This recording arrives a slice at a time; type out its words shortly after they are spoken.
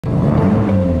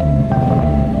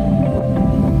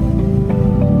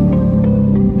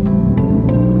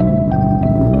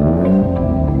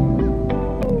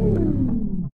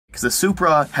The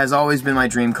Supra has always been my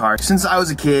dream car. Since I was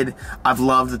a kid, I've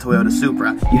loved the Toyota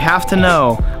Supra. You have to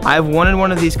know, I've wanted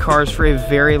one of these cars for a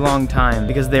very long time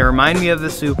because they remind me of the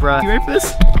Supra. You ready for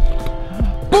this?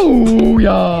 Oh yeah!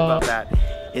 About that.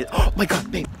 Oh my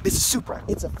god, babe, this is Supra.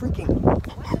 It's a freaking...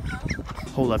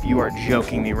 Hold up, you are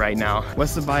joking me right now.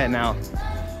 What's the buy it now?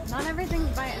 Not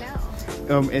everything's buy it now.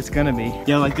 It's gonna be.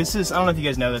 Yeah, like this is, I don't know if you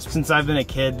guys know this, since I've been a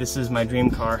kid, this is my dream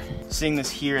car. Seeing this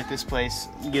here at this place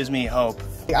gives me hope.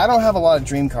 I don't have a lot of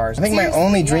dream cars. I think my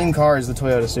only dream car is the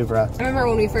Toyota Supra. I remember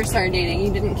when we first started dating,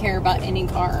 you didn't care about any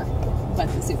car but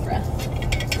the Supra.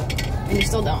 And you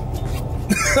still don't.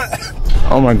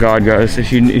 Oh my god, guys,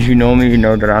 if you know me, you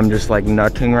know that I'm just like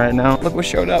nutting right now. Look what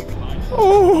showed up.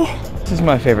 Oh, this is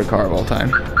my favorite car of all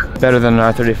time. Better than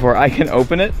an R34. I can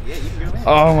open it.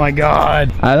 Oh my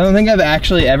god. I don't think I've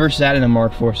actually ever sat in a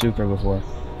Mark IV Supra before.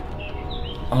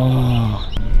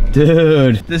 Oh,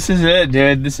 dude. This is it,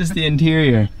 dude. This is the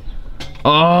interior.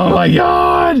 Oh my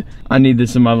god. I need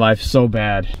this in my life so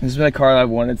bad. This has been a car I've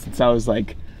wanted since I was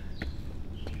like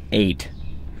 8.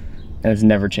 And it's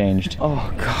never changed.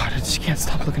 Oh god, I just can't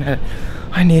stop looking at it.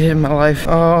 I need it in my life.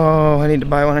 Oh, I need to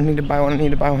buy one, I need to buy one, I need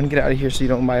to buy one. Get out of here so you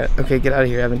don't buy it. Okay, get out of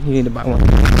here, Evan. You need to buy one.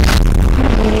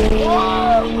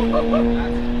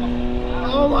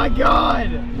 Oh my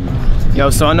god! Yo,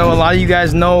 so I know a lot of you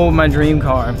guys know my dream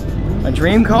car. My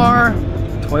dream car,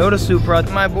 Toyota Supra.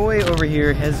 My boy over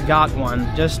here has got one.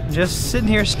 Just sitting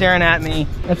here staring at me.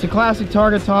 It's a classic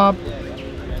Targa top.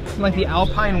 Like the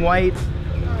Alpine white.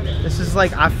 This is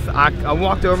like, I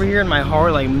walked over here and my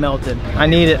heart like melted. I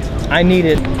need it. I need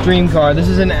it. Dream car. This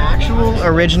is an actual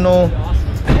original,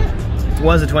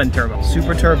 was a twin turbo.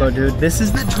 Super turbo, dude. This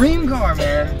is the dream car,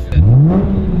 man.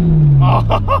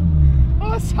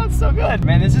 Oh, it sounds so good.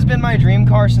 Man, this has been my dream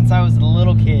car since I was a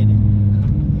little kid.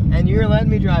 And you're letting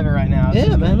me drive it right now.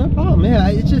 Yeah, man, no problem. Yeah,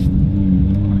 it's just...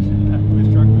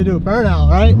 You do a burnout,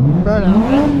 right?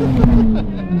 Burnout.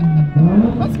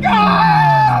 Let's go!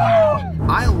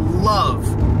 I love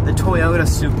the Toyota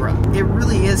Supra. It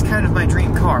really is kind of my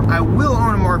dream car. I will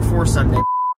own a Mark IV someday.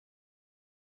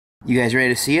 You guys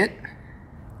ready to see it?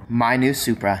 My new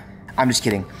Supra. I'm just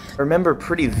kidding. I remember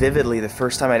pretty vividly the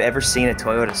first time I'd ever seen a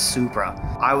Toyota Supra.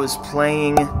 I was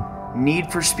playing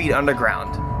Need for Speed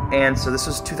Underground. And so this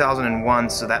was 2001,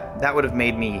 so that would have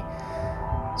made me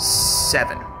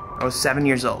 7. I was 7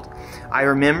 years old. I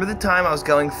remember the time I was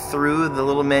going through the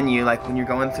little menu, like when you're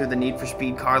going through the Need for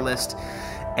Speed car list,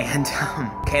 and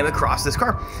came across this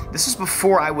car. This was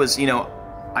before I was, you know,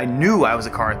 I knew I was a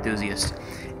car enthusiast,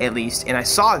 at least, and I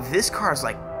saw this car. I was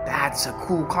like, that's a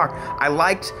cool car. I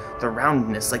liked the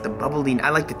roundness, like the bubbly, I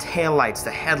liked the taillights,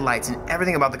 the headlights, and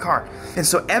everything about the car. And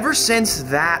so ever since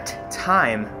that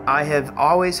time, I have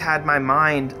always had my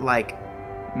mind like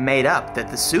made up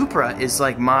that the Supra is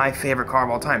like my favorite car of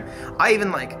all time. I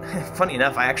even like, funny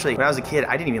enough, I actually, when I was a kid,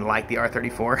 I didn't even like the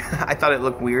R34. I thought it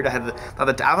looked weird. I thought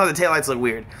the taillights looked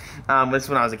weird. This is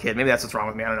when I was a kid. Maybe that's what's wrong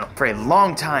with me, I don't know. For a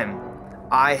long time,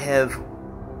 I have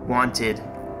wanted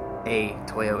a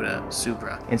Toyota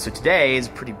Supra. And so today is a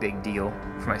pretty big deal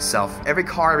for myself. Every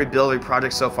car, every build, every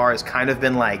project so far has kind of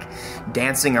been like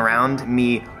dancing around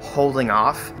me holding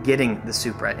off getting the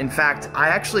Supra. In fact, I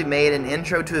actually made an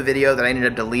intro to a video that I ended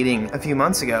up deleting a few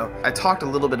months ago. I talked a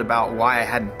little bit about why I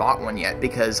hadn't bought one yet,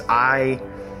 because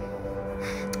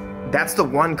that's the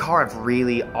one car I've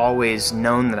really always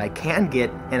known that I can get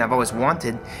and I've always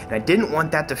wanted, and I didn't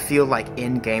want that to feel like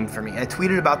in-game for me. I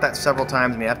tweeted about that several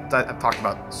times. I mean, I've talked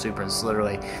about Supras,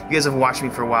 literally. You guys have watched me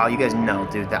for a while. You guys know,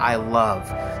 dude, that I love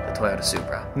the Toyota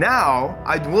Supra. Now,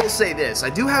 I will say this. I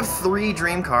do have 3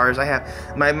 dream cars. I have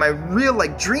my real,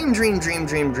 like, dream car is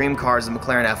the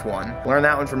McLaren F1. Learned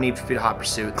that one from Need for Speed Hot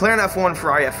Pursuit. McLaren F1,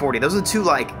 Ferrari F40. Those are the 2,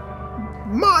 like,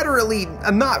 moderately,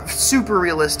 not super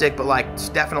realistic, but like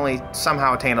definitely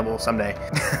somehow attainable someday.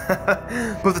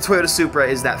 But the Toyota Supra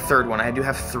is that 3rd one. I do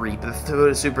have 3, but the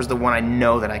Toyota Supra is the one I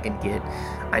know that I can get.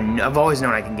 I've always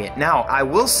known I can get. Now, I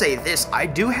will say this, I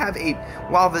do have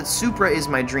while the Supra is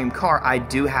my dream car, I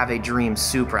do have a dream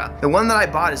Supra. The one that I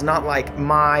bought is not like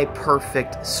my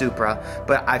perfect Supra,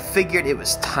 but I figured it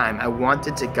was time. I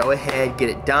wanted to go ahead, get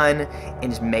it done,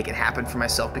 and just make it happen for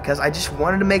myself, because I just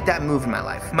wanted to make that move in my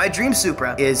life. My dream Supra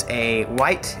is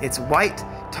white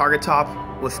Targa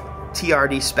top with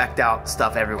TRD specced out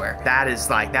stuff everywhere. That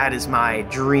is my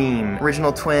dream.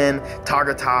 Original twin,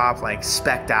 Targa top, like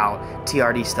specced out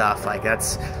TRD stuff. Like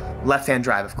that's left-hand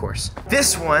drive, of course.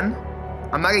 This one,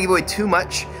 I'm not gonna give away too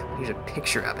much. Here's a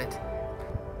picture of it.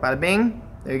 Bada bing,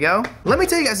 there you go. Let me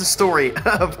tell you guys the story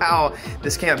of how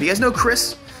this came up. You guys know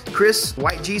Chris,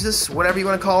 White Jesus, whatever you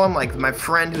want to call him, like my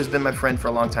friend who's been my friend for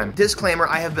a long time. Disclaimer,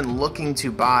 I have been looking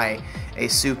to buy a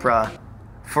Supra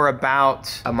for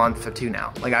about a month or two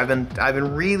now. Like I've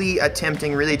been really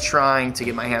attempting, really trying to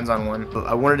get my hands on one. But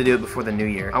I wanted to do it before the new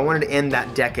year. I wanted to end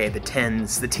that decade, the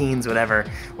teens, whatever,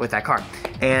 with that car.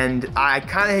 And I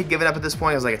kind of had given up at this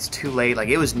point. I was like, it's too late. Like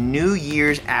it was New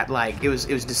Year's at like, it was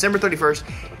December 31st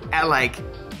at like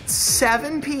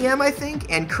 7 p.m. I think.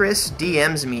 And Chris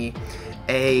DMs me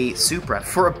a Supra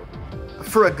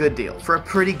for a good deal, for a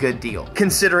pretty good deal.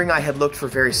 Considering I had looked for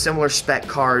very similar spec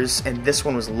cars and this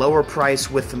one was lower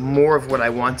price with more of what I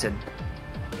wanted.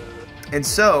 And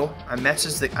so I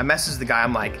messaged the guy,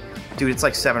 I'm like, dude, it's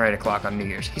like 7 or 8 o'clock on New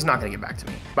Year's. He's not gonna get back to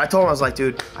me. But I told him, I was like,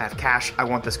 dude, I have cash, I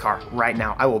want this car right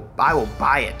now. I will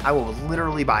buy it. I will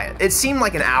literally buy it. It seemed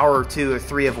like an hour or 2 or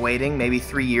 3 of waiting, maybe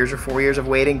 3 years or 4 years of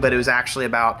waiting, but it was actually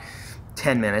about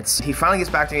 10 minutes. He finally gets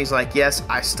back to me, he's like, yes,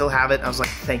 I still have it. I was like,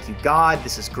 thank you God,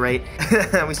 this is great.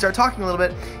 We start talking a little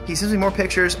bit, he sends me more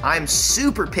pictures. I'm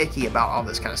super picky about all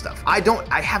this kind of stuff. I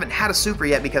haven't had a Supra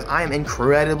yet because I am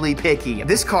incredibly picky.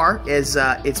 This car is,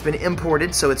 it's been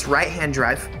imported, so it's right-hand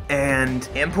drive, and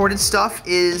imported stuff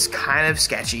is kind of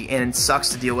sketchy and sucks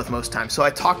to deal with most times. So I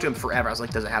talked to him forever. I was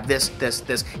like, does it have this, this,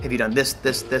 this? Have you done this,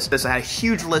 this, this, this? I had a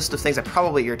huge list of things that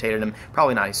probably irritated him.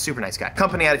 Probably not, he's a super nice guy.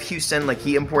 Company out of Houston, like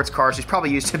he imports cars. He's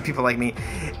probably used to people like me,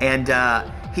 and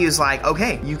he was like,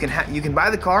 okay, you can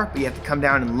buy the car, but you have to come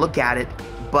down and look at it,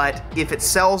 but if it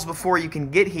sells before you can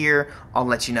get here, I'll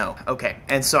let you know. Okay,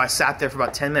 and so I sat there for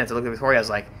about 10 minutes. I looked at Victoria, I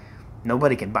was like,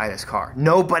 nobody can buy this car.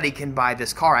 Nobody can buy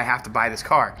this car. I have to buy this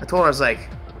car. I told her, I was like,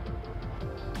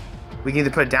 we can either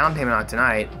put a down payment on it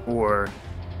tonight or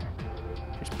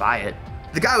just buy it.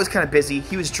 The guy was kind of busy,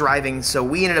 he was driving, so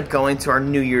we ended up going to our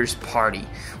New Year's party.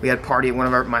 We had a party at one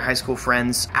of my high school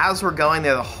friends. As we're going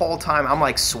there the whole time, I'm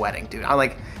like sweating, dude. I'm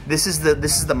like, this is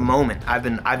the moment I've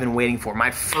been waiting for.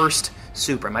 My first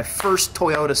Supra, my first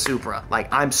Toyota Supra. Like,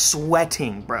 I'm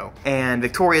sweating, bro. And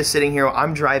Victoria's sitting here,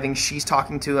 I'm driving, she's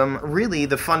talking to him. Really,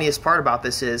 the funniest part about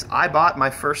this is I bought my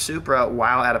first Supra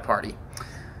while at a party.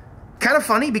 Kind of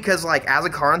funny because, like, as a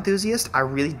car enthusiast, I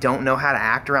really don't know how to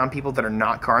act around people that are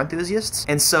not car enthusiasts.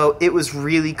 And so it was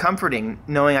really comforting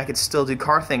knowing I could still do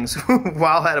car things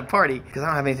while at a party. Because I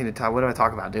don't have anything to talk. What do I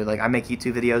talk about, dude? Like, I make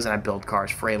YouTube videos and I build cars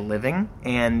for a living.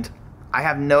 And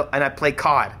I play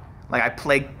COD. Like, I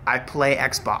play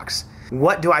Xbox.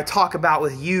 What do I talk about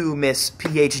with you, Miss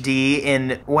PhD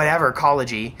in whatever,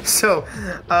 college-y? So,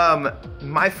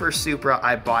 my first Supra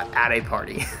I bought at a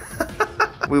party.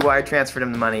 We wire transferred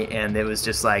him the money, and it was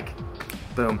just like,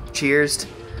 boom, cheers.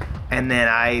 And then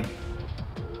I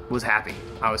was happy.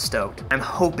 I was stoked. I'm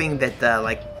hoping that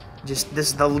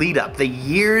the lead up, the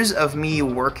years of me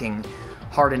working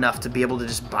hard enough to be able to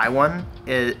just buy one,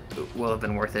 it will have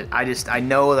been worth it. I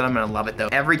know that I'm gonna love it though.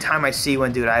 Every time I see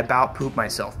one, dude, I about poop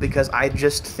myself because I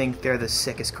just think they're the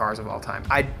sickest cars of all time.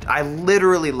 I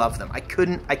literally love them. I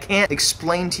can't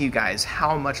explain to you guys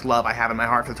how much love I have in my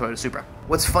heart for the Toyota Supra.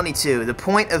 What's funny too, the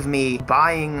point of me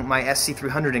buying my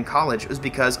SC300 in college was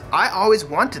because I always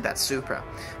wanted that Supra,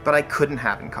 but I couldn't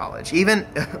have in college. Even,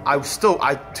 I wish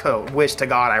to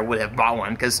God I would have bought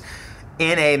one because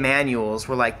NA manuals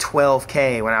were like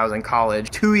 $12K when I was in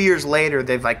college. 2 years later,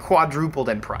 they've like quadrupled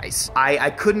in price. I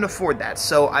couldn't afford that,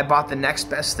 so I bought the next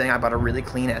best thing. I bought a really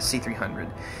clean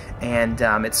SC300. And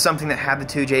it's something that had the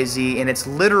 2JZ, and it's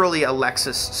literally a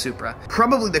Lexus Supra.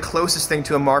 Probably the closest thing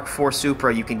to a Mark IV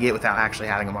Supra you can get without actually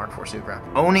having a Mark IV Supra.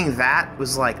 Owning that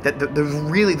was like,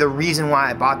 really the reason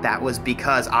why I bought that was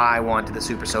because I wanted the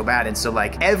Supra so bad. And so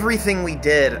like everything we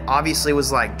did obviously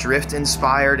was like drift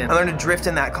inspired, and I learned to drift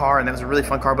in that car, and that was a really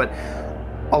fun car, but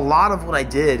a lot of what I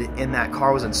did in that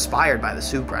car was inspired by the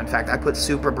Supra. In fact, I put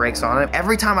Supra brakes on it.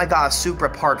 Every time I got a Supra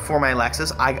part for my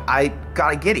Lexus, I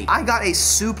got a Giddy. I got a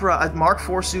Supra, a Mark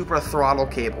IV Supra throttle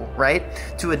cable, right?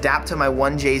 To adapt to my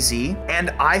 1JZ.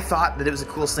 And I thought that it was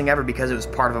the coolest thing ever because it was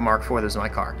part of a Mark IV that was in my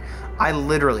car. I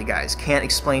literally, guys, can't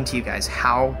explain to you guys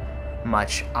how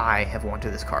much I have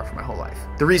wanted this car for my whole life.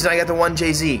 The reason I got the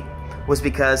 1JZ was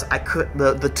because I could,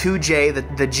 the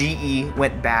 2J, the GE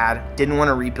went bad, didn't want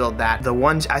to rebuild that.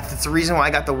 That's the reason why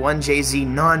I got the 1JZ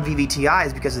non-VVTi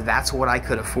is because that's what I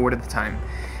could afford at the time.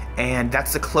 And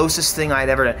that's the closest thing I'd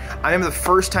ever done. I remember the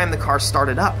first time the car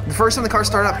started up.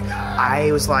 I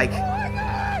was like,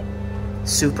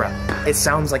 Supra. It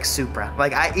sounds like Supra.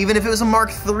 Like, even if it was a Mark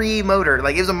III motor,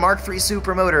 like it was a Mark III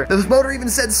Supra motor, the motor even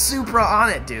said Supra on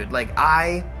it, dude. Like,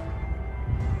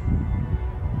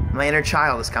 my inner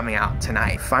child is coming out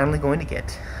tonight. Finally going to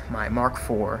get my Mark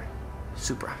IV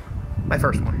Supra. My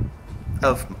first one.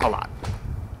 Of a lot.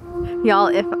 Y'all,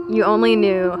 if you only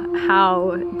knew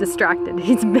how distracted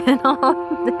he's been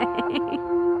all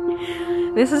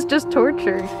day. This is just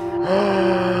torture.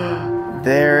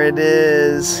 There it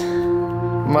is.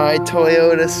 My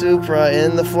Toyota Supra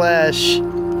in the flesh.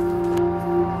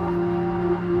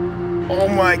 Oh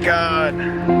my God.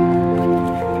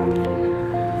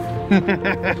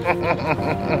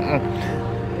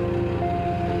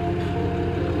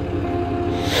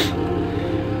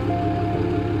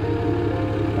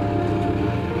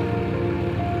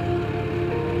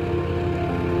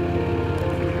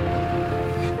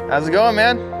 How's it going,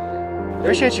 man?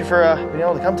 Appreciate you for being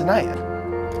able to come tonight.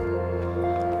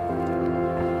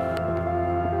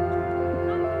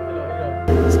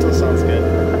 Still sounds good.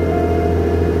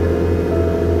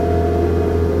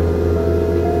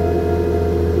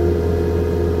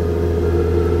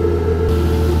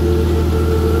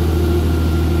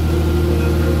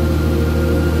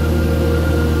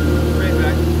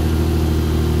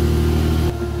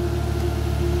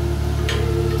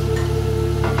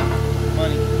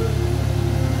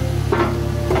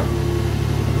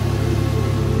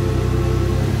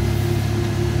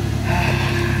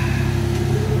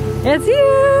 It's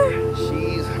here!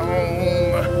 She's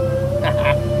home.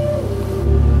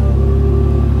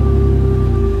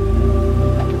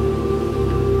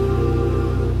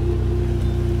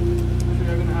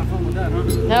 You're gonna have fun with that, huh?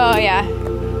 Oh yeah,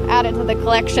 add it to the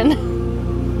collection.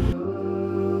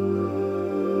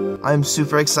 I'm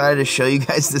super excited to show you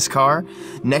guys this car.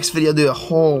 Next video, I'll do a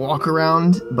whole walk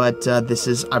around, but I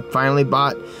finally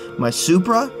bought my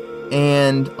Supra,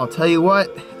 and I'll tell you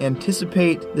what,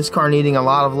 anticipate this car needing a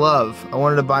lot of love. I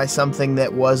wanted to buy something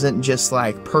that wasn't just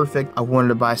like perfect. I wanted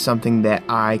to buy something that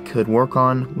I could work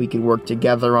on, we could work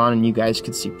together on, and you guys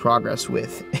could see progress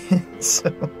with.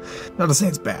 So, not to say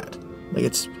it's bad, like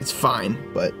it's fine,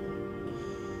 but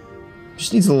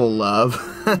just needs a little love.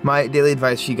 My daily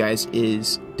advice to you guys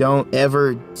is don't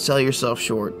ever sell yourself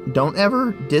short. Don't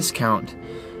ever discount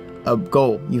a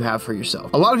goal you have for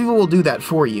yourself. A lot of people will do that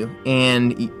for you,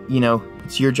 and you know,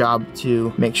 it's your job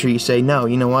to make sure you say, no,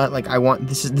 you know what, like I want,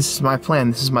 this is my plan,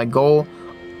 this is my goal.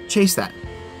 Chase that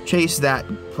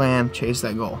plan, chase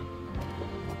that goal.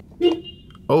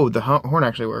 Oh, the horn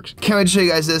actually works. Can't wait to show you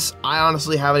guys this. I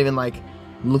honestly haven't even like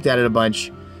looked at it a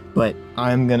bunch, but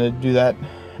I'm gonna do that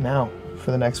now for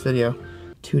the next video.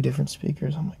 2 different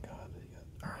speakers, oh my God.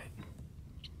 All right,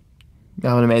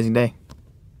 have an amazing day.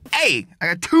 Hey, I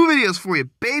got 2 videos for you,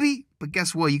 baby. But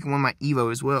guess what? You can win my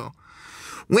Evo as well.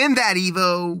 Win that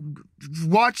Evo.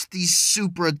 Watch these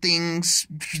Supra things.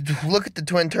 Look at the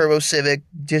twin turbo Civic.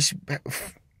 Just